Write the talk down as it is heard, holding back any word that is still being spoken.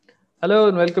Hello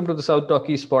and welcome to the South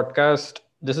Talkies podcast.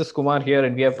 This is Kumar here,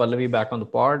 and we have Pallavi back on the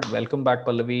pod. Welcome back,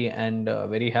 Pallavi, and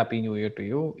very happy New Year to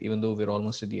you, even though we're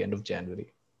almost at the end of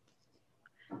January.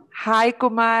 Hi,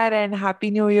 Kumar, and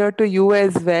Happy New Year to you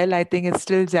as well. I think it's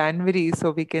still January, so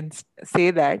we can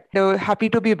say that. So happy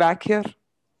to be back here.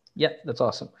 Yeah, that's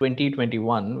awesome.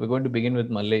 2021, we're going to begin with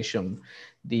Mallesham,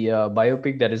 the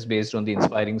biopic that is based on the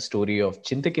inspiring story of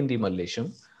Chintakindi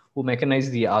Mallesham, who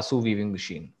mechanized the Aasu weaving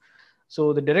machine.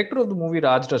 So the director of the movie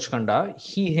Raj Rajkanda,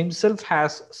 he himself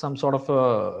has some sort of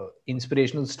a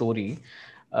inspirational story.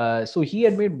 So he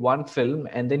had made one film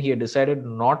and then he had decided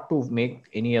not to make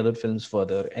any other films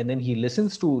further. And then he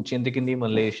listens to Chintakindi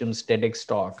Mallesham's TEDx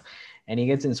talk and he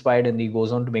gets inspired and he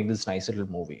goes on to make this nice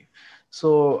little movie.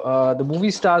 So the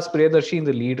movie stars Priyadarshi in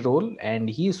the lead role, and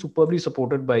he is superbly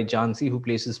supported by Jansi, who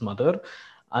plays his mother,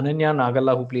 Ananya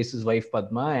Nagala, who plays his wife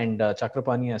Padma, and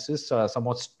Chakrapani as his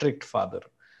somewhat strict father.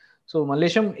 So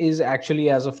Malesham is actually,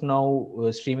 as of now,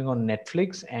 streaming on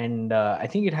Netflix, and I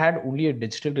think it had only a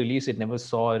digital release. It never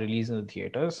saw a release in the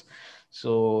theaters.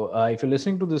 So if you're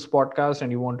listening to this podcast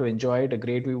and you want to enjoy it, a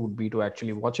great way would be to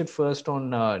actually watch it first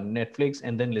on Netflix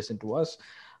and then listen to us.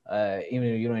 Even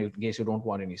in case you don't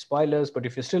want any spoilers, but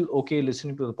if you're still okay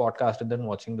listening to the podcast and then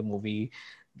watching the movie,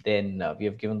 then we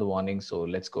have given the warning. So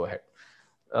let's go ahead.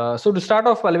 So to start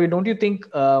off, Pallavi, don't you think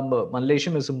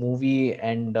Mallesham is a movie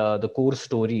and the core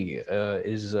story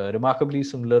is remarkably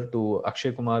similar to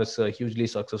Akshay Kumar's hugely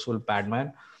successful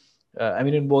Padman? I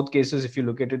mean, in both cases, if you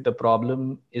look at it, the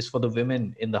problem is for the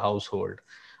women in the household.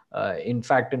 In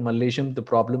fact, in Mallesham, the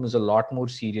problem is a lot more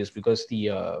serious because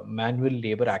the manual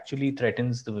labor actually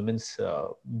threatens the women's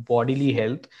bodily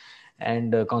health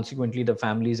and consequently the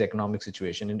family's economic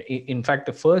situation. And in fact,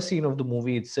 the first scene of the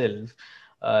movie itself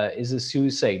is a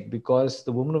suicide because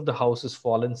the woman of the house has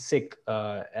fallen sick.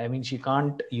 I mean, she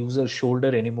can't use her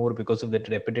shoulder anymore because of that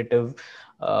repetitive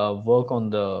work on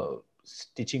the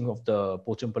stitching of the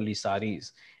Pochampalli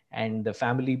saris. And the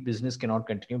family business cannot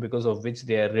continue because of which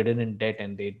they are ridden in debt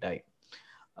and they die.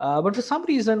 But for some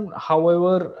reason,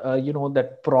 however,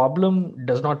 that problem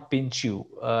does not pinch you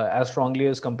as strongly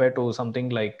as compared to something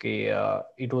like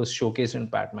it was showcased in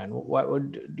Batman.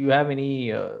 Do you have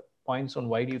any points on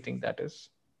why do you think that is?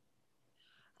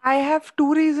 I have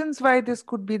two reasons why this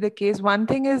could be the case. One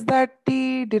thing is that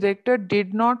the director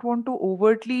did not want to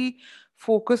overtly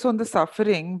focus on the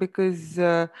suffering because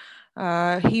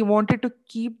he wanted to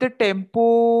keep the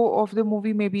tempo of the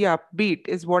movie maybe upbeat,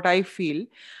 is what I feel.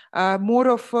 More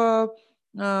of a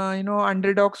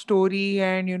underdog story,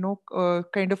 and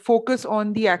kind of focus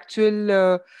on the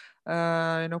actual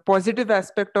positive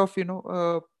aspect of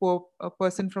a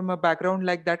person from a background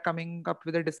like that coming up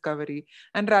with a discovery,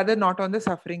 and rather not on the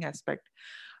suffering aspect.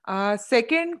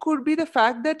 Second could be the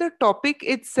fact that the topic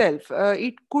itself,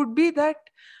 it could be that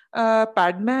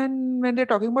Padman, when they're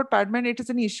talking about Padman, it is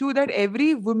an issue that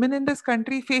every woman in this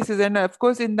country faces. And of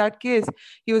course, in that case,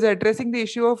 he was addressing the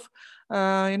issue of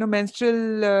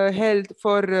menstrual health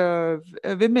for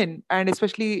women, and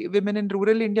especially women in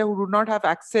rural India who do not have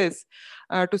access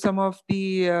to some of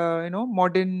the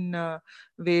modern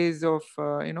ways of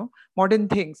modern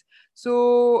things.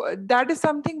 So that is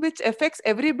something which affects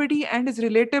everybody and is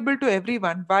relatable to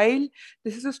everyone. While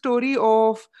this is a story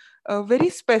of a very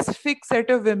specific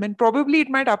set of women, probably it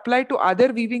might apply to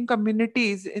other weaving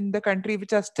communities in the country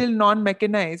which are still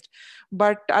non-mechanized,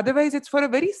 but otherwise it's for a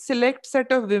very select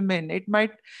set of women. It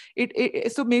might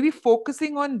so maybe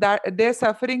focusing on that, their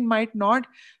suffering might not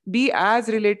be as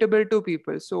relatable to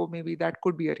people. So maybe that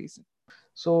could be a reason.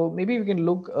 So maybe we can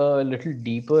look a little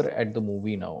deeper at the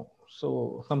movie now.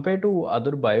 So compared to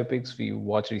other biopics we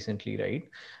watched recently, right?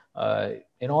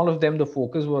 In all of them, the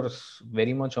focus was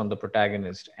very much on the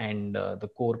protagonist and the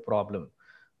core problem.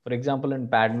 For example, in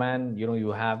Padman, you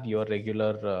have your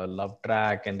regular love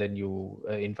track, and then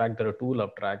in fact, there are two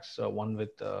love tracks, one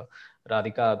with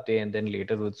Radhika Apte, and then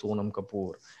later with Sonam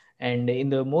Kapoor. And in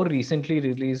the more recently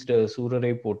released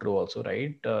Surare Potro also,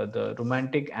 right? The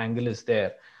romantic angle is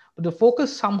there, but the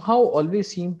focus somehow always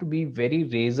seemed to be very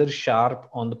razor sharp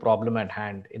on the problem at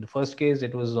hand. In the first case,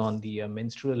 it was on the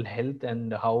menstrual health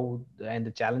and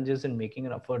the challenges in making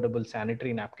an affordable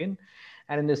sanitary napkin.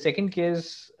 And in the second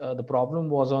case, the problem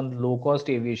was on low cost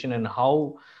aviation and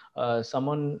how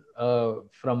someone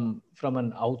from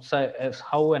an outside,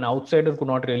 how an outsider could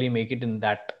not really make it in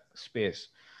that space.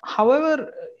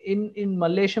 However, in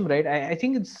Malaysian, right, I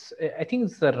think it's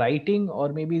the writing or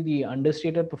maybe the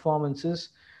understated performances.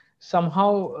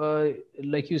 Somehow,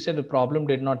 like you said, the problem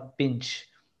did not pinch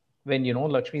when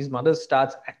Lakshmi's mother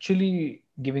starts actually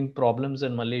giving problems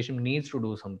and Malaysian needs to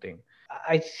do something.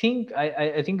 I think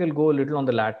I'll go a little on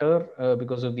the latter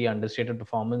because of the understated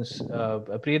performance.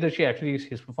 Priyadarshi, actually,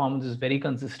 his performance is very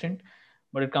consistent,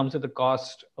 but it comes at the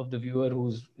cost of the viewer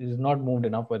who's is not moved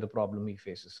enough by the problem he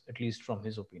faces, at least from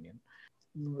his opinion.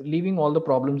 Leaving all the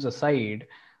problems aside,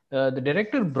 the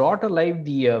director brought alive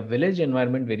the village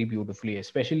environment very beautifully.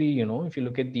 Especially, if you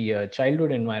look at the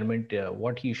childhood environment,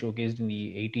 what he showcased in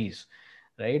the 80s,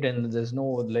 right? And there's no,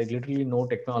 like, literally no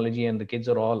technology, and the kids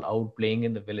are all out playing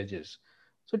in the villages.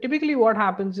 So typically, what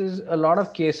happens is a lot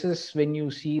of cases when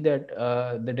you see that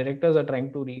the directors are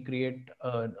trying to recreate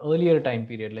an earlier time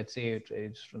period, let's say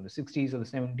it's from the 60s or the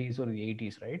 70s or the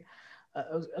 80s, right?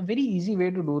 A very easy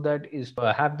way to do that is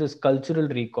to have this cultural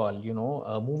recall,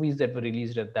 movies that were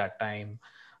released at that time.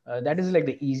 That is like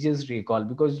the easiest recall,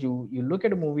 because you look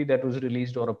at a movie that was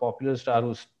released, or a popular star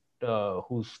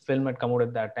whose film had come out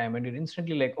at that time, and you're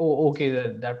instantly like, oh, okay,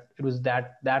 that it was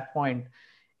that point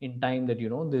in time that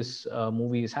this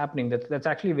movie is happening. That's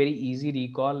actually a very easy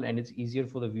recall, and it's easier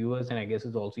for the viewers, and I guess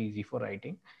it's also easy for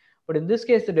writing. But in this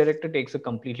case, the director takes a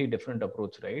completely different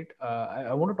approach, right?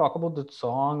 I want to talk about the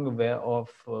song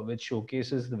which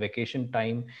showcases the vacation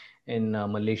time in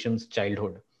Mallesham's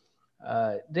childhood.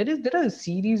 There are a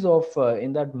series of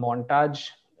in that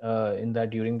montage, in that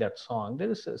during that song,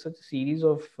 there is such a series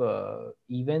of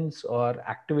events or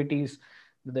activities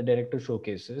that the director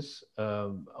showcases,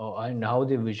 and how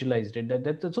they visualized it.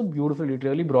 That's so beautiful. It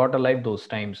really brought alive those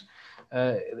times.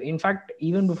 In fact,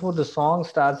 even before the song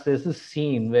starts, there's this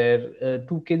scene where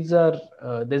two kids are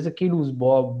there's a kid who's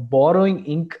borrowing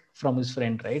ink from his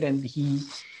friend, right? And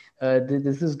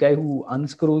there's this guy who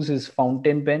unscrews his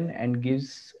fountain pen and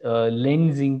gives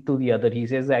lens ink to the other. He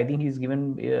says, I think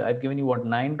I've given you what,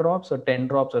 9 drops or 10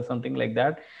 drops or something like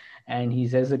that. And he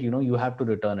says that, you have to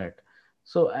return it.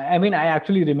 So, I mean, I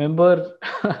actually remember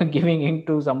giving ink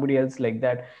to somebody else like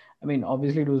that. I mean,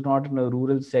 obviously, it was not in a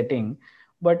rural setting,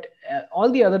 but all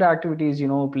the other activities,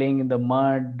 playing in the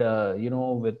mud,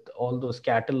 with all those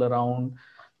cattle around,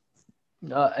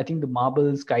 I think the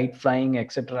marbles, kite flying,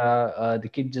 etc. The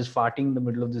kid just farting in the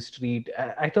middle of the street.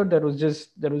 I thought that was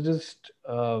just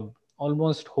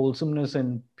almost wholesomeness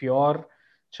and pure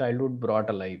childhood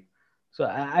brought alive. So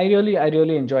I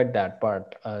really enjoyed that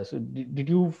part. So did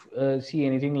you see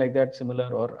anything like that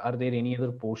similar, or are there any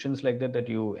other portions like that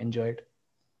you enjoyed?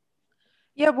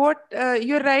 Yeah, what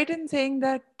you're right in saying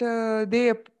that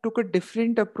took a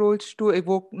different approach to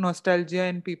evoke nostalgia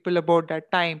in people about that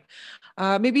time.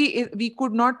 Maybe we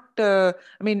could not. I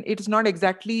mean, it's not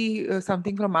exactly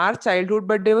something from our childhood,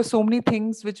 but there were so many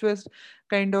things which was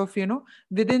kind of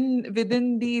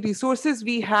within the resources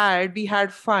we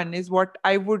had fun. Is what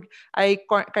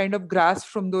kind of grasp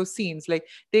from those scenes. Like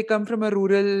they come from a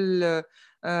rural.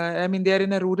 I mean, they are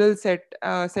in a rural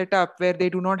setup where they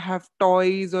do not have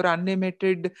toys or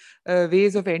unlimited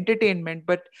ways of entertainment.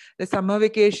 But the summer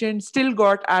vacation still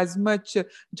got as much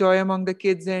joy among the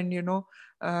kids, and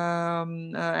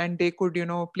and they could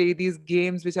play these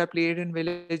games which are played in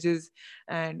villages,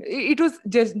 and it was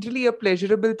generally a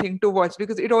pleasurable thing to watch,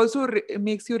 because it also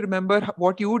makes you remember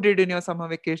what you did in your summer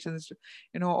vacations,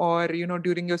 or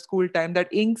during your school time. That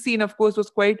ink scene, of course, was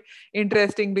quite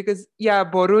interesting, because yeah,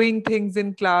 borrowing things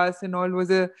in class and all was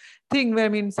a thing where, I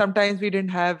mean, sometimes we didn't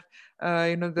have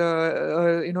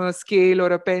a scale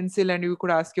or a pencil, and you could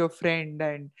ask your friend.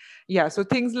 And yeah, so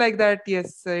things like that,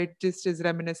 yes, it just is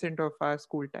reminiscent of our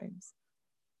school times.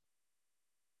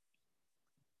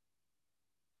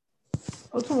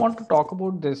 I also want to talk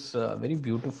about this very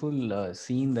beautiful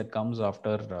scene that comes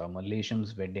after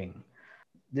Mallesham's wedding.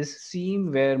 This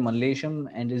scene where Mallesham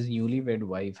and his newlywed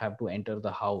wife have to enter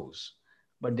the house,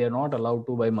 but they're not allowed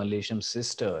to by Mallesham's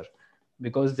sister,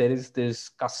 because there is this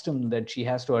custom that she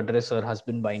has to address her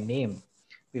husband by name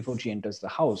before she enters the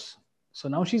house. So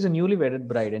now she's a newly wedded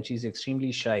bride and she's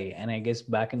extremely shy. And I guess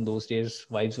back in those days,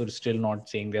 wives were still not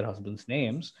saying their husbands'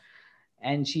 names,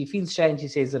 and she feels shy and she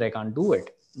says that I can't do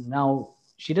it. Now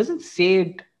she doesn't say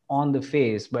it on the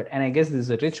face, but, and I guess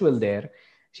there's a ritual there.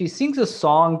 She sings a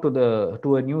song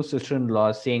to her new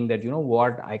sister-in-law, saying that,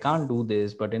 what, I can't do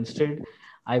this, but instead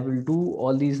I will do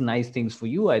all these nice things for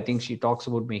you. I think she talks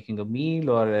about making a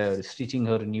meal or stitching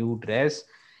her a new dress,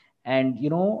 and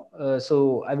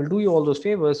so I will do you all those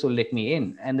favors, so let me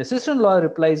in. And the sister-in-law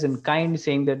replies in kind,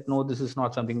 saying that no, this is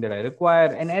not something that I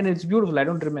require. And it's beautiful. I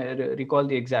don't recall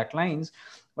the exact lines,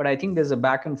 but I think there's a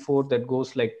back and forth that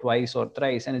goes like twice or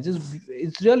thrice, and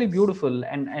it's really beautiful.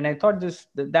 And I thought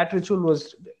that ritual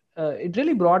was it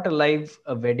really brought alive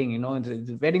a wedding.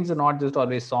 Weddings are not just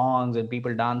always songs and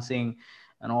people dancing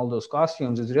and all those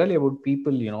costumes. It's really about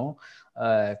people,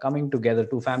 coming together,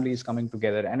 two families coming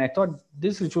together. And I thought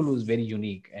this ritual was very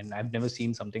unique, and I've never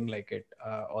seen something like it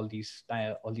all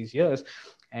these years.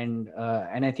 And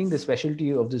I think the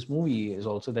specialty of this movie is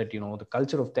also that, the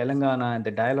culture of Telangana and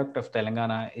the dialect of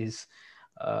Telangana is,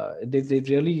 they've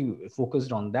really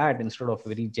focused on that instead of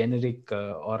very generic,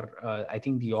 or I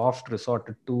think the oft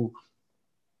resorted to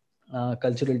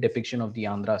cultural depiction of the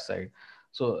Andhra side.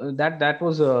 So that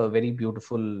was a very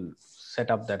beautiful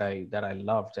setup that I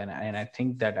loved, and I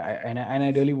think that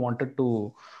I really wanted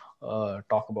to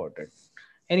talk about it.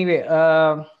 Anyway,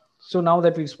 so now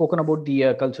that we've spoken about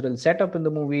the cultural setup in the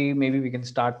movie, maybe we can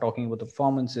start talking about the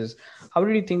performances. How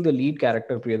did you think the lead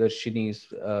character Priyadarshini is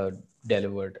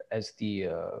delivered as the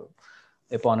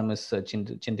eponymous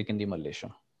Chintakindi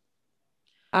Mallesham?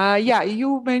 Yeah,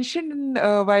 you mentioned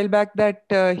a while back that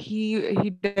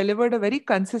he delivered a very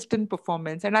consistent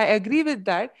performance, and I agree with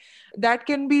that. That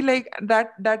can be like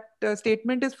that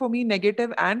statement is for me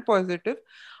negative and positive.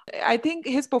 I think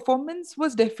his performance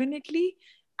was definitely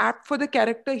apt for the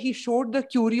character. He showed the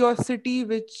curiosity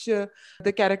which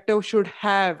the character should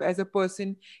have as a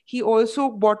person. He also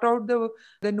brought out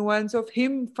the nuance of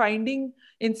him finding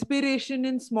inspiration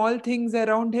in small things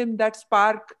around him, that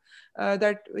spark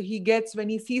that he gets when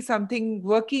he sees something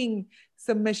working,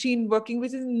 some machine working,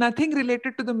 which is nothing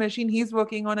related to the machine he's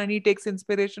working on, and he takes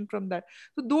inspiration from that.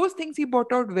 So those things he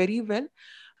brought out very well.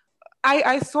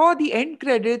 I saw the end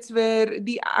credits where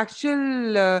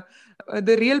the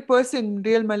real person,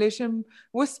 real Malesham,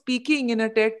 was speaking in a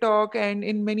TED talk and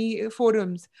in many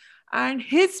forums. And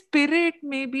his spirit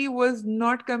maybe was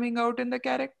not coming out in the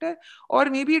character, or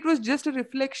maybe it was just a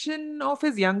reflection of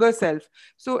his younger self.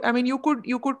 So I mean, you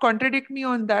could contradict me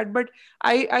on that, but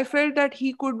I felt that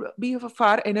he could be a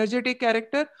far energetic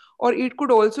character, or it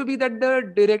could also be that the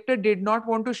director did not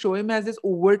want to show him as this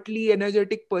overtly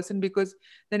energetic person, because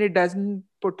then it doesn't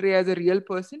portray as a real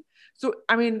person. So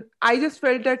I mean, I just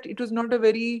felt that it was not a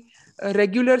very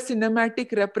regular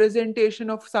cinematic representation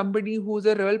of somebody who's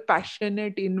a real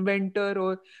passionate inventor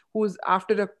or who's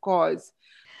after a cause.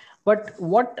 But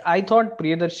what I thought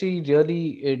Priyadarshi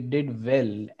really did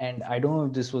well, and I don't know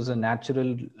if this was a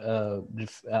natural,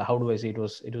 how do I say, it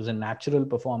was a natural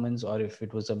performance or if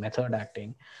it was a method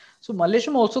acting. So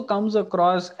Mallesham also comes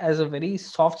across as a very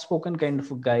soft-spoken kind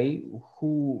of a guy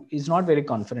who is not very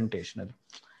confrontational.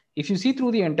 If you see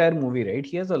through the entire movie, right,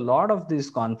 he has a lot of these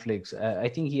conflicts. I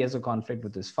think he has a conflict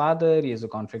with his father, he has a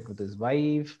conflict with his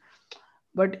wife,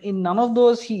 but in none of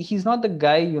those he's not the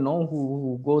guy,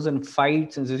 who goes and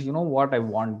fights and says, you know what, I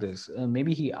want this.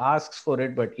 Maybe he asks for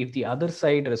it, but if the other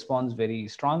side responds very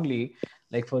strongly,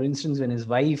 like for instance when his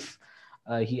wife,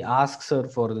 he asks her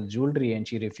for the jewelry and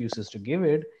she refuses to give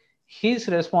it, his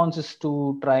response is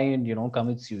to try and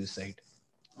commit suicide.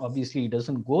 Obviously he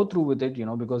doesn't go through with it,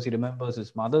 because he remembers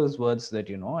his mother's words that,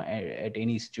 at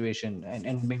any situation,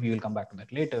 and maybe we'll come back to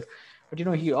that later. But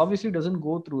he obviously doesn't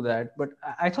go through that. But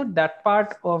I thought that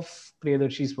part of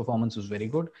Priyadarshi's performance was very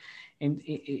good.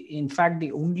 In fact,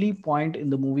 the only point in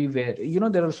the movie where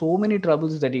there are so many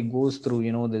troubles that he goes through,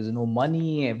 there's no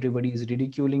money, everybody is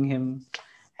ridiculing him,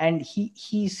 and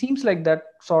he seems like that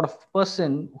sort of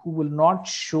person who will not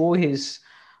show his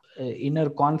inner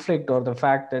conflict or the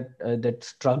fact that that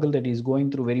struggle that he's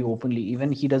going through very openly. Even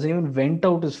he doesn't even vent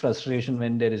out his frustration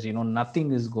when there is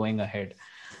nothing is going ahead.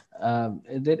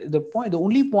 The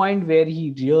only point where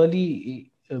he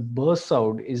really bursts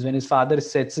out is when his father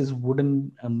sets his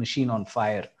wooden machine on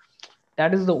fire.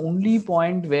 That is the only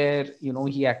point where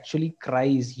he actually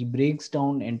cries, he breaks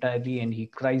down entirely and he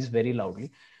cries very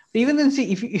loudly. But even then,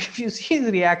 see, if you, if you see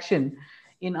his reaction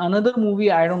in another movie,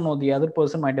 I don't know, the other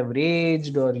person might have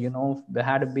raged or they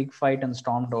had a big fight and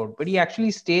stormed out, but he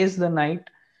actually stays the night.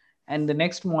 And the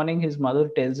next morning his mother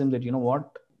tells him that,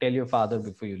 what, tell your father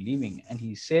before you're leaving. And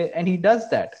he does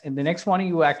that, and the next morning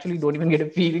you actually don't even get a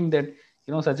feeling that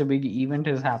such a big event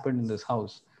has happened in this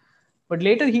house. But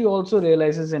later he also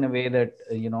realizes in a way that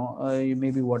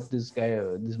maybe what this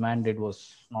man did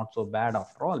was not so bad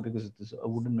after all, because a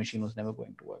wooden machine was never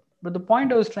going to work. But the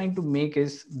point I was trying to make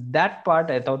is that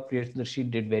part I thought Priyadarshi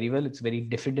did very well. It's very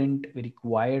diffident, very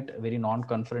quiet, very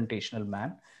non-confrontational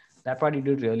man. That part he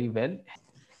did really well.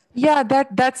 Yeah,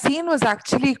 that scene was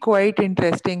actually quite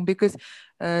interesting because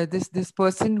this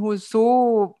person who's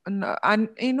so not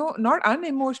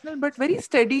unemotional but very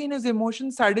steady in his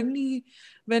emotions, suddenly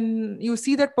when you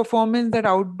see that performance, that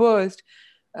outburst,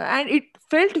 and it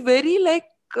felt very like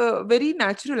very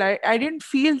natural. I didn't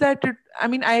feel that it, I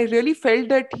mean, I really felt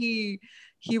that he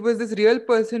was this real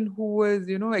person who was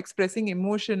expressing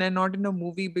emotion and not in a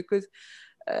movie, because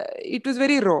it was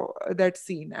very raw, that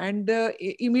scene. And the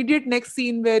immediate next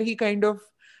scene where he kind of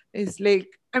is like,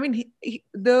 I mean,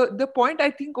 the point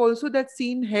I think also that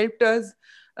scene helped us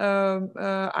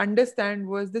understand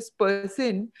was this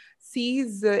person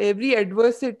sees every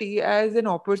adversity as an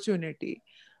opportunity.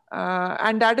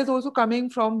 And that is also coming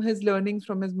from his learnings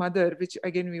from his mother, which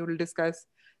again we will discuss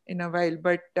in a while.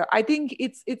 But I think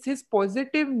it's his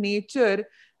positive nature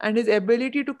and his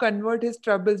ability to convert his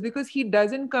troubles, because he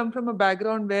doesn't come from a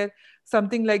background where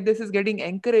something like this is getting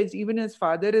encouraged. Even his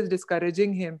father is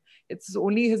discouraging him. It's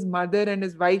only his mother and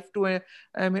his wife,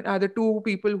 I mean, are the two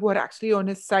people who are actually on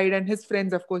his side, and his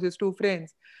friends, of course, his two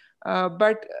friends.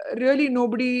 But really,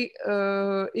 nobody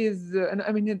is.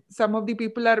 I mean, some of the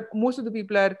people are, most of the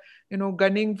people are,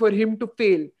 gunning for him to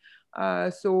fail.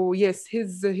 So yes,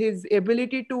 his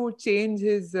ability to change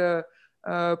his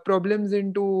problems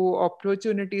into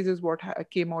opportunities is what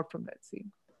came out from that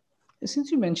scene.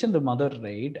 Since you mentioned the mother,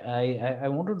 right? I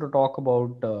wanted to talk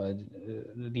about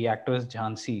the actress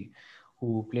Jhansi,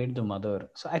 who played the mother.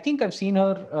 So I think I've seen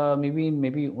her maybe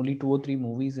only two or three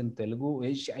movies in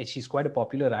Telugu. She's quite a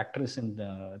popular actress in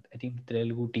the, I think,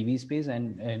 Telugu TV space,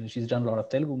 and she's done a lot of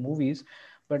Telugu movies.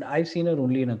 But I've seen her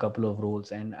only in a couple of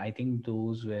roles, and I think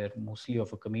those were mostly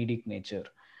of a comedic nature.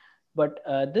 But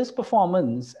this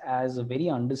performance as a very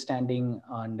understanding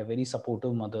and a very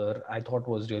supportive mother, I thought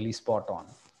was really spot on.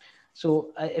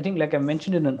 So I think, like I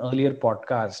mentioned in an earlier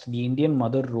podcast, the Indian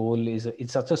mother role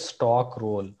it's such a stock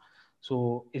role.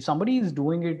 So if somebody is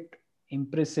doing it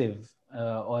impressive,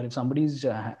 or if somebody is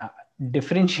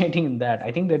differentiating in that,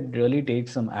 I think that really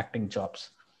takes some acting chops.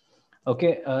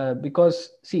 Okay,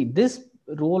 because see, this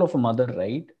role of a mother,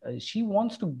 right? She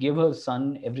wants to give her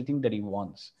son everything that he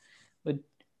wants, but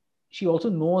she also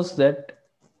knows that,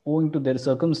 owing to their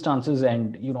circumstances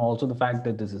and also the fact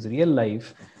that this is real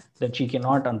life, that she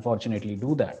cannot unfortunately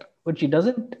do that. But she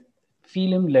doesn't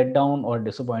feel him let down or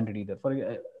disappointed either.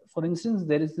 For instance,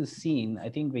 there is this scene, I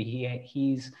think, where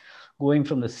he's going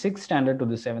from the sixth standard to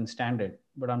the seventh standard,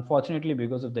 but unfortunately,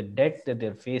 because of the debt that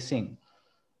they're facing,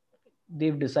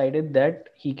 they've decided that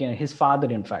he can, his father,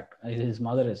 in fact, his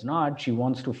mother is not, she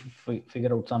wants to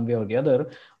figure out some way or the other,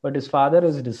 but his father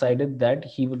has decided that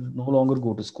he will no longer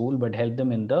go to school but help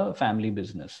them in the family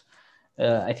business.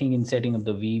 I think in setting up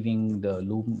the weaving, the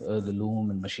loom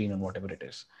and machine and whatever it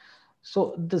is.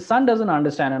 So the son doesn't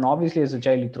understand, and obviously as a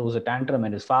child he throws a tantrum,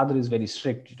 and his father is very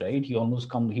strict, right? He wants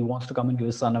to come and give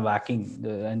his son a whacking,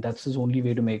 and that's his only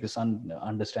way to make his son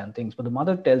understand things. But the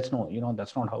mother tells, no,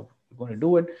 that's not how you're going to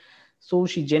do it. So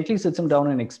she gently sits him down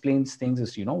and explains things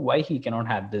as why he cannot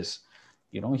have this.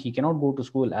 He cannot go to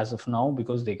school as of now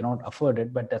because they cannot afford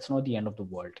it, but that's not the end of the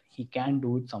world. He can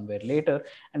do it somewhere later.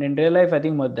 And in real life, I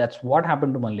think that's what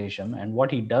happened to Mallesham. And what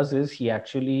he does is he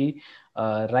actually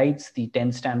writes the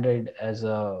 10th standard as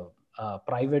a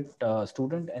private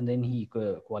student, and then he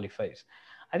qualifies.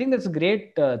 I think that's a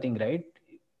great thing, right?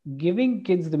 Giving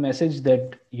kids the message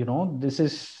that this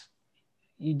is,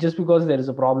 just because there is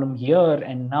a problem here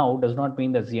and now does not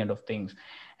mean that's the end of things.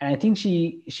 And I think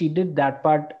she did that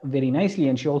part very nicely,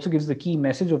 and she also gives the key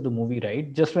message of the movie,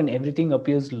 right? Just when everything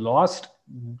appears lost,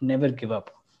 never give up.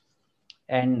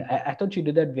 And I thought she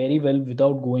did that very well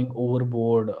without going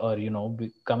overboard, or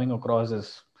coming across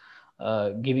as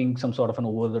giving some sort of an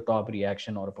over the top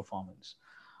reaction or a performance.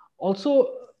 Also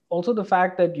the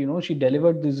fact that she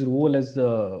delivered this role as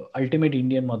the ultimate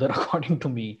Indian mother according to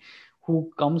me,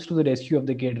 who comes to the rescue of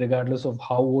the kid regardless of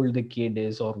how old the kid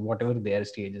is or whatever their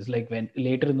stage is. Like when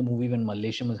later in the movie, when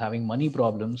Mallesham is having money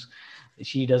problems,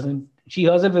 she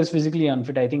herself is physically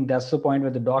unfit. I think that's the point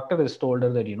where the doctor has told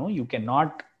her that you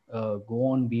cannot go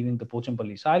on weaving the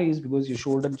Pochampalli saris because your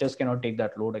shoulder just cannot take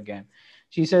that load again.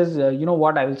 She says, you know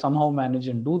what, I will somehow manage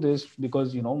and do this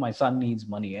because my son needs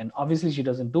money. And obviously she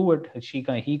doesn't do it. He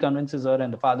convinces her,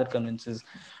 and the father convinces.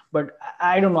 But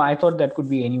I don't know, I thought that could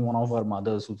be any one of our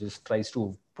mothers who just tries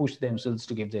to push themselves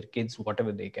to give their kids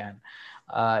whatever they can.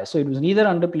 So it was neither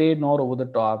underplayed nor over the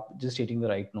top, just hitting the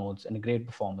right notes, and a great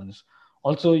performance.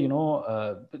 Also,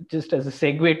 just as a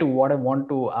segue to what I want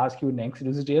to ask you next, it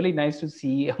was really nice to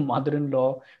see a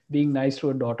mother-in-law being nice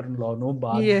to a daughter-in-law. No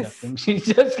baths, Yes, nothing. She's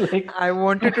just like I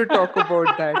wanted to talk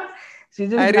about that. she's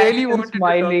just I nice really and wanted to talk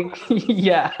smiling. about.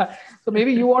 Yeah. So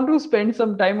maybe you want to spend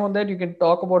some time on that. You can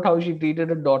talk about how she treated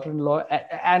her daughter-in-law,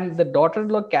 and the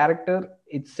daughter-in-law character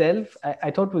itself. I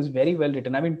thought was very well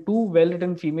written. I mean, two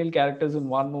well-written female characters in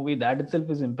one movie. That itself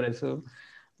is impressive.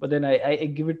 But then I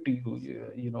give it to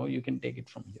you. You can take it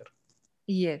from here.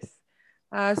 Yes.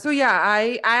 So yeah,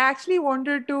 I actually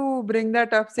wanted to bring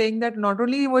that up, saying that not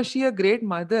only was she a great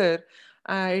mother,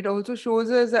 it also shows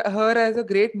us her as a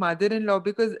great mother-in-law,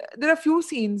 because there are few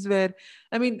scenes where,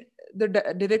 I mean,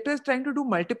 director is trying to do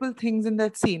multiple things in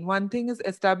that scene. One thing is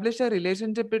establish a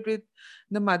relationship between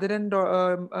the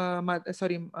mother-in-law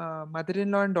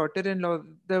and daughter-in-law.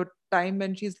 The time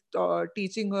when she's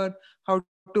teaching her how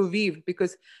to weave,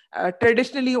 because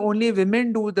traditionally only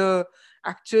women do the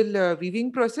actual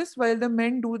weaving process, while the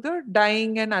men do the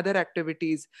dyeing and other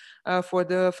activities for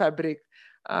the fabric.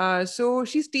 So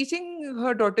she's teaching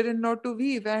her daughter-in-law to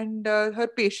weave, and her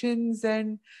patience,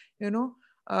 and you know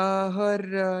her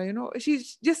she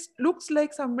just looks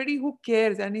like somebody who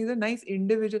cares and is a nice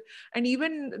individual. And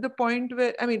even the point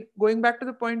where, I mean, going back to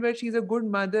the point where she's a good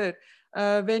mother,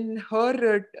 when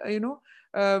her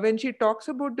when she talks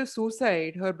about the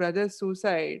suicide, her brother's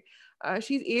suicide,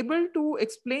 she's able to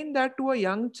explain that to a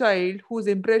young child who's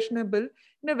impressionable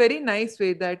in a very nice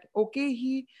way, that okay,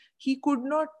 he could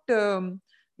not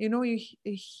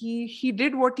he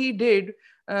did what he did,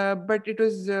 but it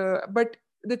was but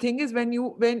the thing is,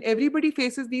 when everybody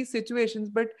faces these situations,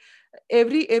 but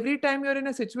every time you're in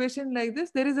a situation like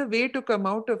this, there is a way to come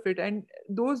out of it, and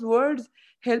those words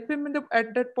help him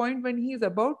at that point when he is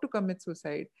about to commit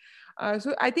suicide.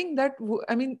 So I think that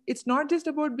I mean, it's not just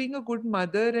about being a good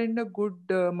mother and a good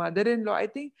mother-in-law. I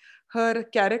think her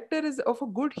character is of a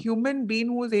good human being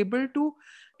who is able to,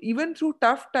 even through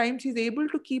tough times, she's able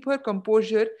to keep her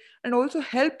composure and also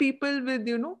help people with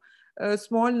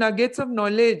small nuggets of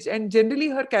knowledge. And generally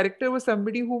her character was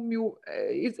somebody whom you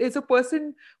is a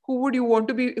person who would you want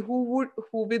to be, who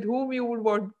with whom you would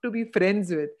want to be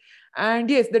friends with. And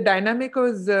yes, the dynamic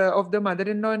was of the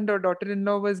mother-in-law and the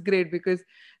daughter-in-law was great, because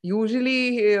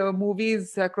usually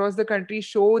movies across the country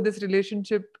show this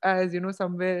relationship as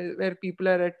somewhere where people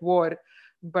are at war.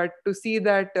 But to see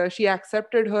that she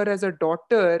accepted her as a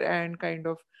daughter and kind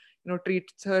of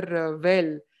treats her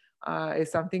well,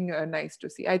 is something nice to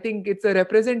see. I think it's a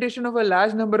representation of a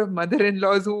large number of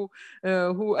mother-in-laws who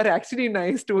are actually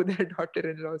nice to their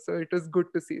daughter-in-law. So it was good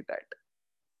to see that.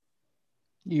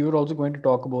 You were also going to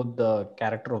talk about the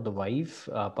character of the wife,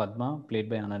 Padma, played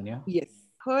by Ananya. Yes.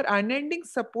 Her unending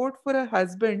support for her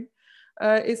husband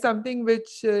is something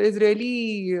which is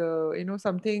really,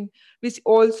 something which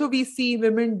also we see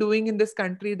women doing in this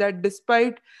country, that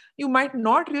despite you might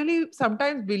not really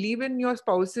sometimes believe in your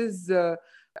spouse's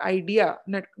idea,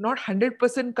 not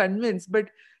 100% convinced, but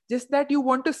just that you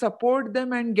want to support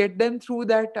them and get them through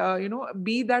that,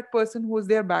 be that person who's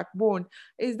their backbone,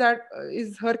 is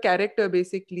her character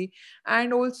basically.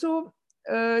 And also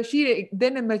she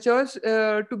then matures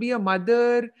to be a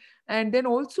mother, and then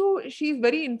also she's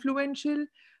very influential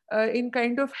in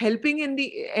kind of helping in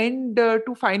the end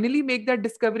to finally make that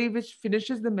discovery which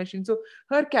finishes the machine. So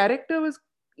her character was,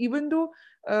 even though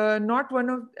not one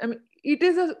of, I mean, it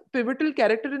is a pivotal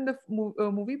character in the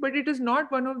movie, but it is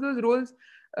not one of those roles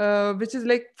which is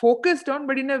like focused on,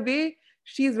 but in a way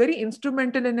she is very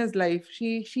instrumental in his life.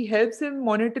 She helps him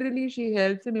monetarily, she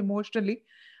helps him emotionally,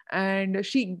 and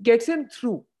she gets him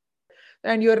through.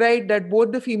 And you're right that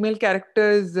both the female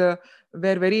characters were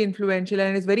very influential,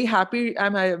 and it's very happy,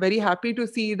 I'm very happy to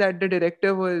see that the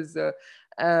director was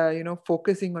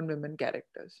focusing on women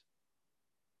characters.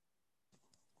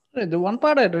 The one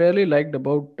part I really liked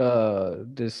about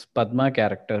this Padma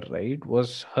character, right,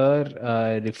 was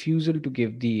her refusal to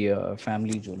give the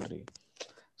family jewelry.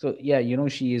 So yeah,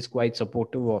 she is quite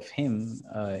supportive of him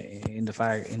in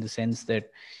the sense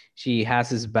that she has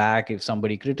his back if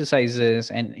somebody criticizes,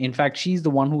 and in fact she's the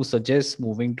one who suggests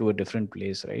moving to a different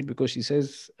place, right? Because she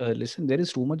says, listen, there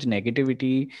is too much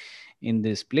negativity in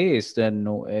this place, then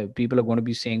no, people are going to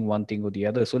be saying one thing or the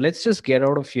other, so let's just get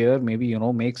out of here, maybe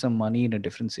make some money in a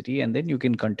different city, and then you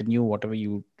can continue whatever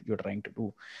you're trying to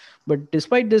do. But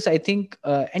despite this, I think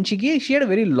and she had a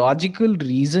very logical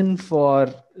reasoning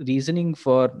for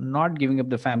not giving up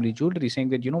the family jewelry, saying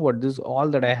that, what, this is all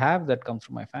that I have that comes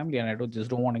from my family, and I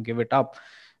don't want to give it up.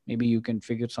 Maybe you can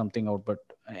figure something out. But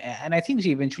and I think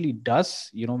she eventually does,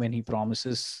 when he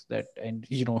promises that, and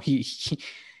he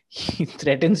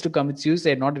threatens to commit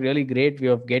suicide. Not really great way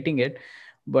of getting it.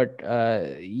 But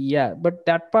yeah, but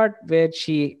that part where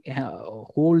she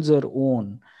holds her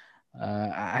own,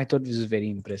 I thought this was very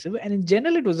impressive, and in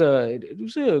general, it was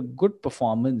a good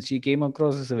performance. She came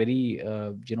across as a very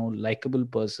likable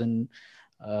person,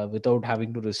 without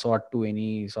having to resort to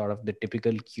any sort of the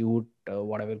typical cute,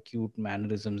 whatever cute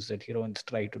mannerisms that heroines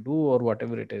try to do, or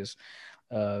whatever it is,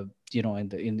 in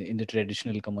the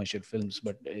traditional commercial films.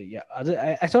 But yeah,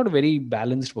 I thought a very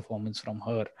balanced performance from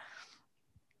her.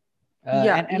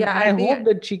 Yeah, And I I think hope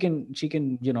that she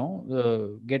can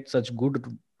get such good.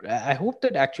 I hope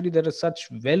that actually there are such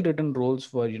well written roles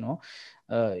for,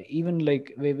 even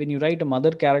like when you write a mother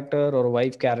character or a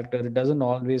wife character, it doesn't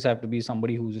always have to be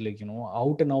somebody who's like,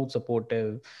 out and out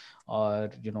supportive, or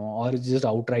or it's just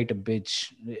outright a bitch.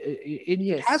 It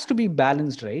has Yes. to be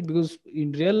balanced, right? Because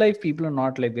in real life people are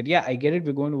not like that. Yeah, I get it,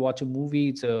 we're going to watch a movie,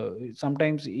 it's a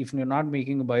sometimes if you're not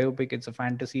making a biopic, it's a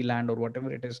fantasy land or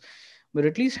whatever it is, but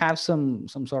at least have some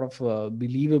sort of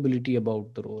believability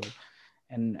about the role.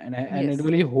 And I Yes.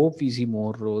 really hope we see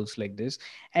more roles like this.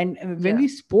 And when Yeah. we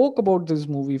spoke about this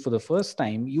movie for the first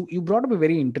time, you brought up a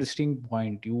very interesting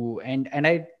point. And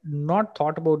I not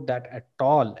thought about that at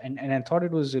all, and I thought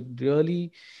it was a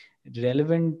really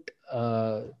relevant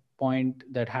point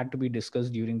that had to be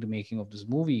discussed during the making of this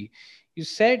movie. You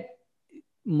said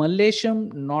Mallesham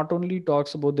not only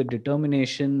talks about the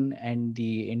determination and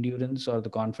the endurance or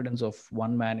the confidence of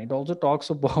one man, it also talks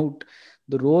about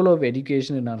the role of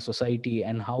education in our society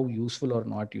and how useful or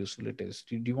not useful it is.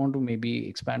 Do you want to maybe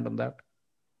expand on that?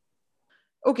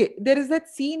 Okay, there is that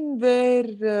scene where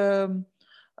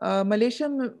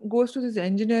Mallesham goes to this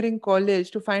engineering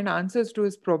college to find answers to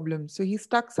his problems. So he's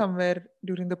stuck somewhere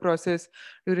during the process,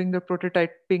 during the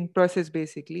prototyping process,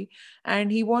 basically,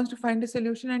 and he wants to find a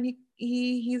solution. And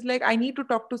he's like, I need to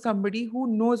talk to somebody who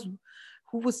knows,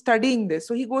 who was studying this.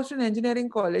 So he goes to an engineering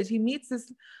college. He meets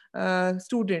this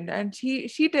student, and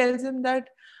she tells him that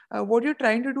what you're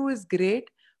trying to do is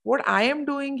great. What I am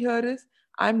doing here is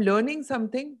I'm learning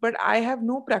something, but I have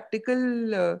no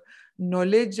practical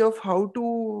knowledge of how to,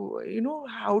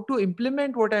 how to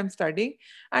implement what I'm studying.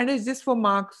 And it's just for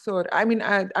marks, or I mean,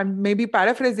 I'm maybe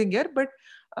paraphrasing here, but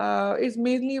it's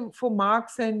mainly for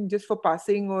marks and just for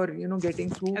passing, or,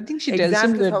 getting I through think she tells him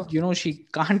exams is that, how. she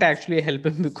can't actually help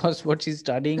him because what she's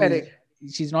studying is Correct.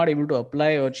 she's not able to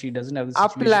apply, or she doesn't have the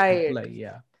situation Apply to it. apply.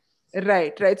 Yeah.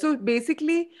 Right, right. So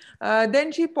basically,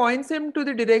 then she points him to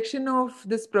the direction of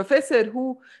this professor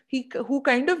who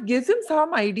kind of gives him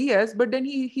some ideas, but then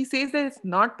he says that it's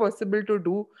not possible to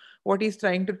do what he's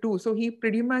trying to do. So he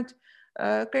pretty much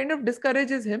kind of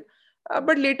discourages him.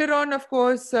 But later on, of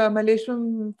course,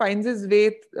 Maleshwam finds his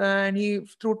way, and he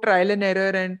through trial and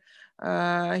error,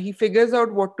 and he figures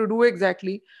out what to do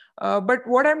exactly. But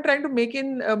what I'm trying to make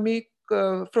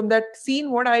from that scene,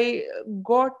 what I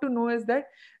got to know is that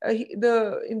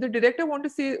the director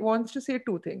wants to say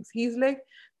two things. He's like,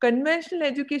 conventional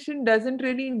education doesn't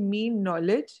really mean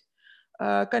knowledge.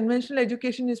 Conventional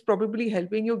education is probably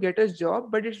helping you get a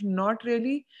job, but it's not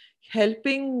really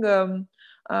helping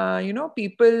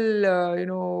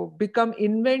people become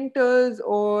inventors,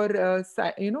 or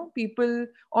people,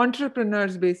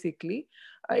 entrepreneurs, basically.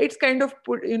 It's kind of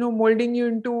molding you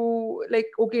into, like,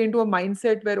 okay, into a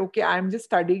mindset where, okay, I'm just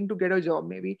studying to get a job,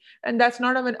 maybe. And that's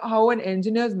not how an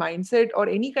engineer's mindset or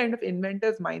any kind of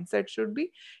inventor's mindset should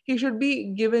be. He should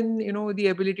be given, the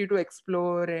ability to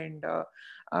explore and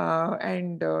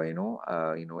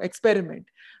experiment.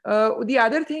 The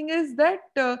other thing is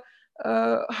that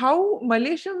how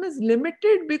Malesham is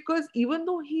limited, because even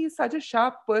though he is such a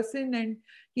sharp person and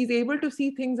he's able to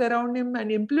see things around him and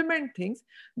implement things,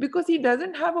 because he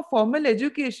doesn't have a formal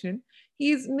education,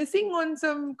 he's missing on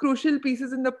some crucial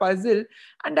pieces in the puzzle.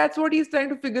 And that's what he's trying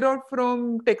to figure out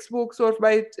from textbooks or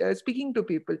by speaking to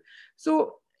people.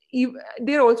 So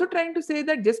they're also trying to say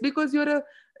that just because you're a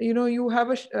you have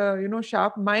a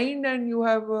sharp mind, and you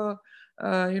have a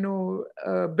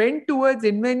bent towards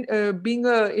being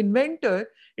a inventor,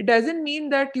 it doesn't mean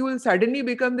that you will suddenly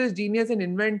become this genius and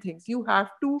invent things. You have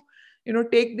to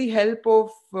take the help of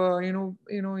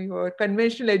your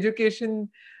conventional education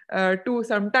to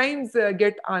sometimes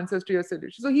get answers to your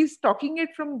solution. So he's talking it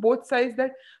from both sides,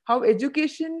 that how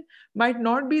education might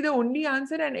not be the only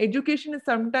answer, and education is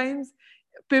sometimes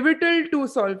pivotal to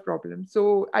solve problems.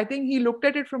 So I think he looked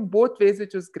at it from both ways,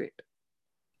 which was great.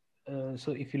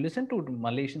 So if you listen to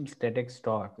Malaysian's TEDx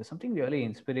talk, there's something really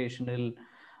inspirational.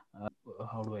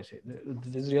 How do I say?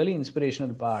 There's really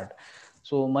inspirational part.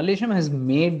 So Malaysian has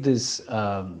made this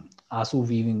Aasu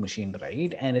weaving machine,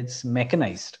 right? And it's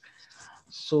mechanized.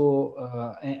 So,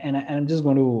 and I'm just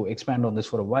going to expand on this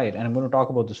for a while, and I'm going to talk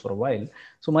about this for a while.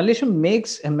 So, Malaysia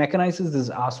makes and mechanizes this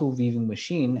Aasu weaving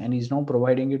machine, and he's now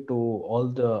providing it to all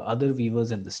the other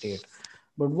weavers in the state.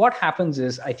 But what happens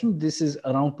is, I think this is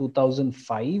around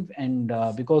 2005, and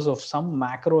because of some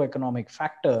macroeconomic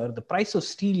factor, the price of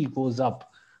steel goes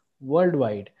up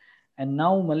worldwide. And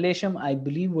now Malaysia, I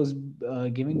believe, was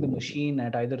giving the machine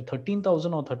at either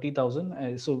 13,000 or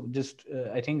 30,000. So just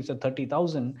I think it's a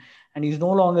 30,000, and he's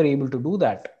no longer able to do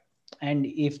that. And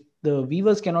if the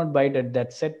weavers cannot buy it at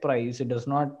that set price, it does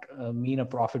not mean a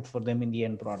profit for them in the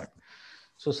end product.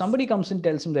 So somebody comes and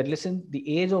tells him that, listen,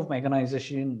 the age of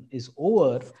mechanization is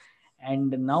over, and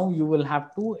now you will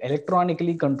have to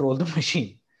electronically control the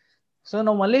machine. So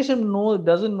now Malaysian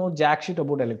doesn't know jack shit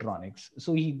about electronics.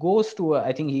 So he goes to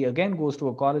I think he again goes to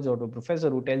a college or to a professor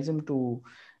who tells him to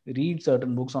read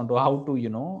certain books onto how to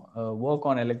work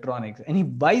on electronics, and he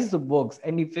buys the books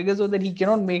and he figures out that he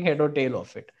cannot make head or tail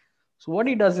of it. So what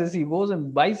he does is he goes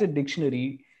and buys a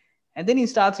dictionary, and then he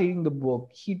starts reading the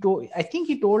book. I think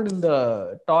he told in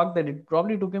the talk that it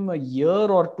probably took him a year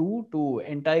or two to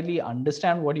entirely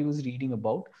understand what he was reading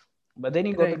about, but then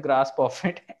he got the Right. grasp of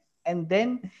it. And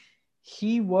then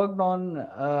he worked on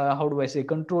how do I say,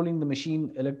 controlling the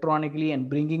machine electronically and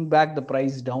bringing back the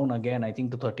price down again, I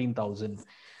think, to 13,000.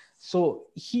 So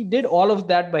he did all of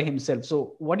that by himself.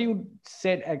 So what you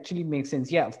said actually makes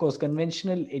sense. Yeah, of course,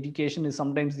 conventional education is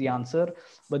sometimes the answer,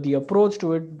 but the approach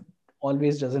to it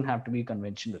always doesn't have to be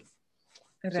conventional.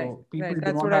 Right. So people Right. do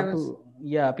That's not what I have was. to,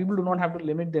 yeah, people do not have to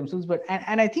limit themselves. But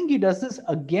and I think he does this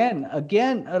again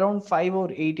around 5 or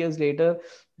 8 years later.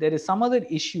 There is some other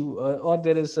issue, or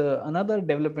there is another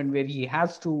development where he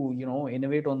has to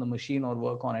innovate on the machine or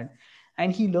work on it,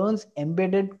 and he learns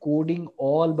embedded coding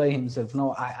all by himself.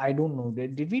 Now I don't know,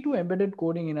 did we do embedded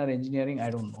coding in our engineering?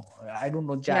 I don't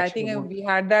know Yeah, jack I shit think about. we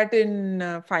had that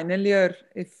in final year.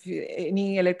 If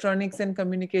any electronics and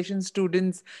communication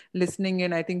students listening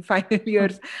in, I think final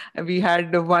years we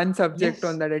had one subject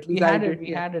on Yes, that. At we least I had it. did.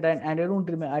 We Yeah, had it, and I don't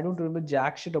remember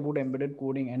jack shit about embedded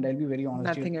coding. And I'll be very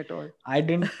honest here, nothing at all. I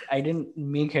didn't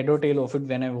make head or tail of it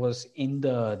when I was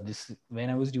when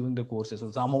I was doing the courses. So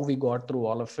somehow we got through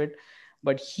all of it.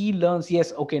 But he learns.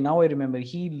 Yes, okay. Now I remember.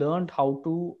 He learned how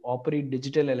to operate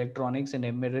digital electronics and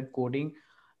embedded coding,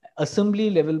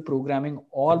 assembly level programming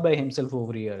all by himself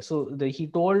over a year. So he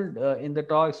told in the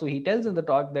talk, so he tells in the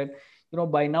talk that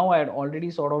by now I had already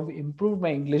sort of improved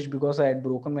my English because I had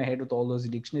broken my head with all those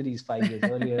dictionaries 5 years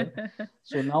earlier.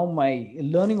 So now my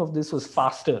learning of this was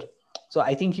faster. So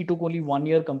I think he took only 1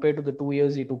 year compared to the 2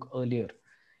 years he took earlier.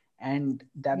 And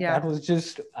that Yeah. was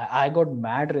just, I got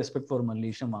mad respect for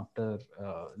Mallesham after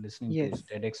listening to his Yes.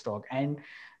 TEDx talk. And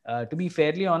to be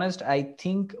fairly honest, I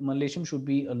think Mallesham should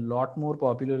be a lot more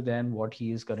popular than what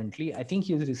he is currently. I think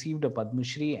he has received a Padma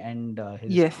Shri, and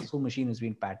his Yes. Aasu machine has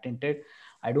been patented.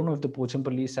 I don't know if the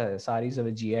Pochampalli saris have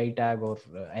a GI tag, or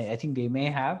I think they may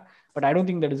have, but I don't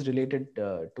think that is related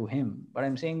to him. But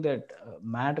I'm saying that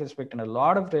mad respect, and a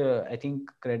lot of the, I think,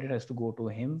 credit has to go to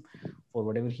him for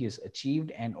whatever he has achieved,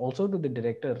 and also to the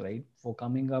director, right, for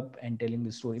coming up and telling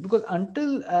the story. Because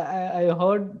until I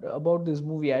heard about this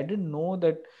movie, I didn't know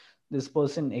that this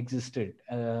person existed.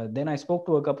 Then I spoke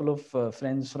to a couple of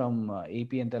friends from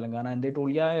AP and Telangana, and they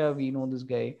told, yeah, we know this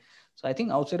guy. So I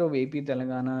think outside of AP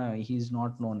Telangana, he's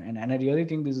not known. And I really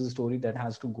think this is a story that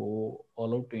has to go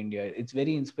all out to India. It's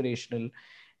very inspirational.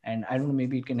 And I don't know,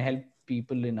 maybe it can help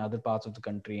people in other parts of the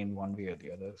country in one way or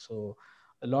the other. So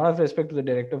a lot of respect to the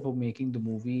director for making the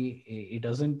movie. It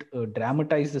doesn't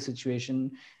dramatize the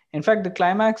situation. In fact, the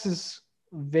climax is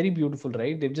very beautiful,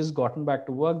 right? They've just gotten back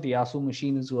to work. The Yasu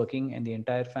machine is working, and the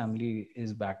entire family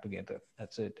is back together.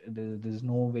 That's it. There's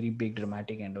no very big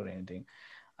dramatic end or anything.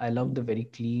 I love the very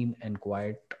clean and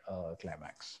quiet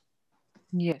climax.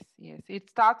 Yes, yes. It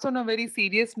starts on a very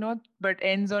serious note, but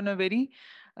ends on a very.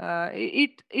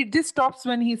 It just stops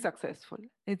when he's successful.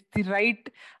 It's the right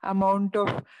amount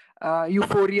of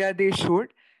euphoria they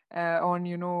showed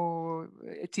on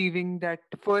achieving that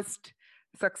first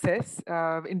success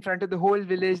in front of the whole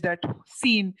village. That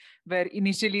scene where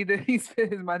initially his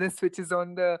mother switches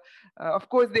on the. Of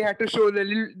course, they had to show the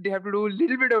little. They have to do a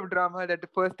little bit of drama that the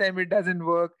first time it doesn't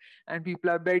work and people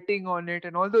are betting on it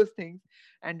and all those things,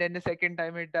 and then the second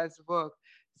time it does work.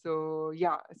 So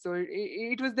yeah, so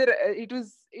it was there.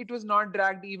 It was not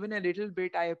dragged even a little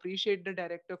bit. I appreciate the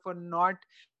director for not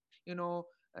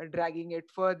dragging it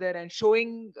further and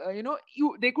showing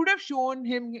they could have shown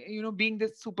him being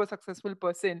this super successful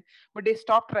person, but they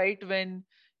stopped right when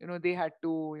they had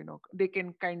to they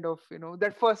can kind of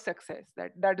that first success,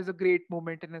 that is a great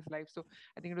moment in his life. So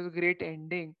I think it was a great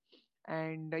ending.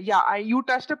 And yeah, you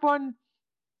touched upon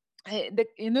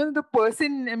the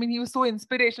person. I mean, he was so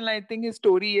inspirational. I think his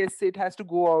story, yes, it has to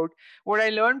go out. What I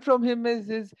learned from him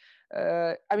is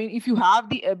I mean, if you have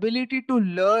the ability to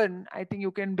learn, I think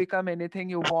you can become anything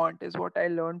you want, is what I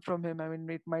learned from him. I mean,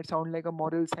 it might sound like a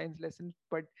moral science lesson,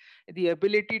 but the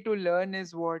ability to learn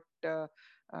is what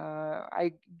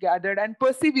I gathered. And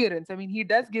perseverance, I mean, he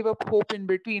does give up hope in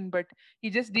between, but he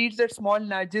just needs that small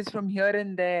nudges from here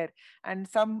and there, and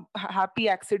some happy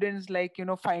accidents, like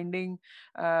finding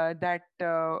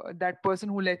that person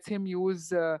who lets him use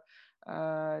the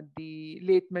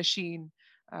lathe machine,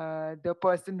 the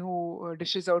person who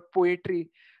dishes out poetry,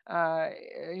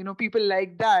 people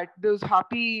like that, those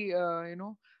happy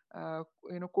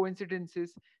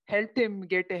coincidences helped him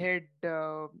get ahead,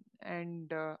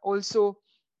 and also,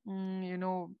 you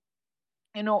know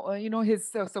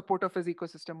his support of his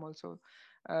ecosystem also.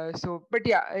 But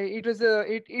yeah,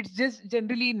 it's just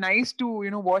generally nice to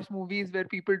watch movies where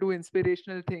people do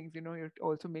inspirational things. It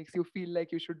also makes you feel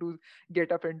like you should do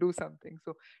get up and do something.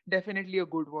 So definitely a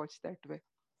good watch that way.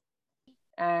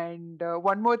 And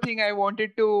one more thing I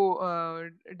wanted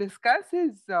to discuss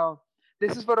is,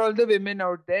 this is for all the women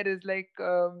out there. Is like,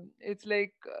 it's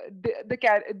like,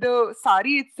 the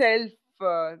sari itself,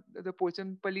 the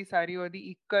Pochampalli sari or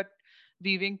the ikat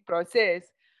weaving process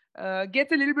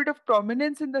gets a little bit of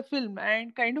prominence in the film,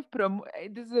 and kind of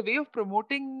this is a way of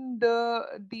promoting the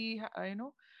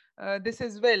this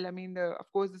as well. I mean,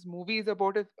 of course, this movie is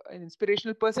about an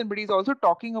inspirational person, but he's also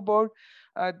talking about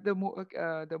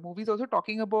the movie is also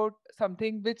talking about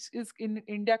something which is in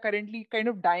India currently kind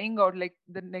of dying out. Like,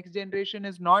 the next generation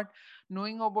is not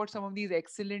knowing about some of these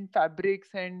excellent fabrics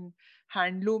and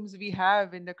handlooms we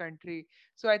have in the country.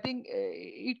 So I think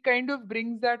it kind of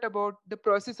brings that about the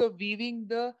process of weaving,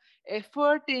 the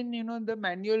effort in the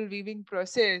manual weaving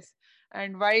process,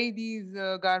 and why these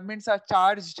garments are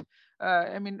charged.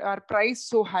 I mean, are priced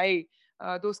so high.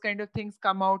 Those kind of things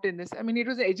come out in this. I mean, it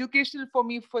was educational for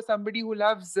me, for somebody who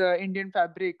loves Indian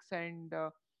fabrics, and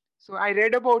so I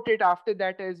read about it after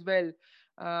that as well.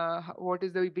 What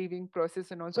is the weaving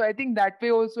process, and also I think that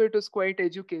way also it was quite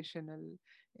educational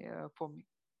for me.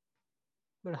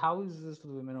 But how is this for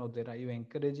the women out there? Are you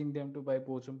encouraging them to buy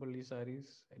Pochampalli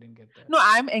saris? I didn't get that. No,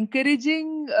 I'm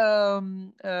encouraging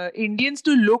Indians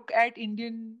to look at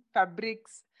Indian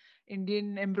fabrics,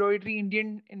 Indian embroidery,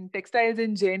 Indian in textiles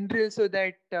in general, so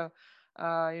that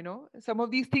some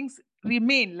of these things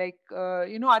remain. Like,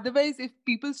 otherwise, if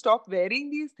people stop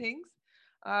wearing these things,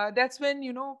 that's when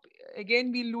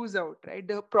again we lose out, right?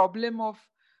 The problem of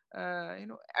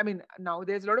I mean, now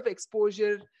there's a lot of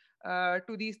exposure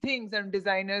to these things, and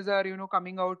designers are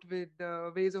coming out with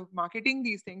ways of marketing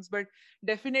these things. But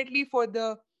definitely for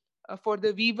the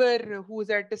weaver who's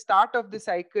at the start of the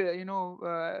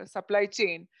cycle, supply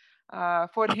chain,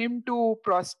 for him to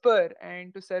prosper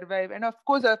and to survive, and of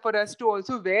course for us to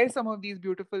also wear some of these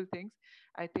beautiful things,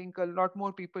 I think a lot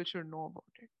more people should know about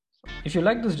it. So. If you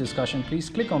like this discussion, please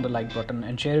click on the like button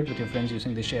and share it with your friends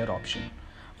using the share option.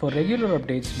 For regular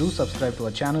updates, do subscribe to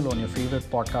our channel on your favorite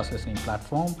podcast listening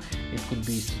platform. It could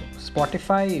be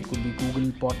Spotify, it could be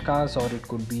Google Podcasts, or it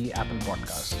could be Apple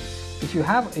Podcasts. If you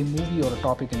have a movie or a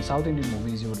topic in South Indian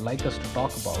movies you would like us to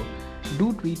talk about,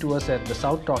 do tweet to us at the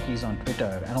South Talkies on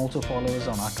Twitter, and also follow us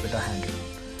on our Twitter handle.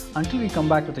 Until we come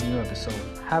back with a new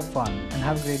episode, have fun and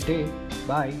have a great day.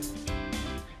 Bye.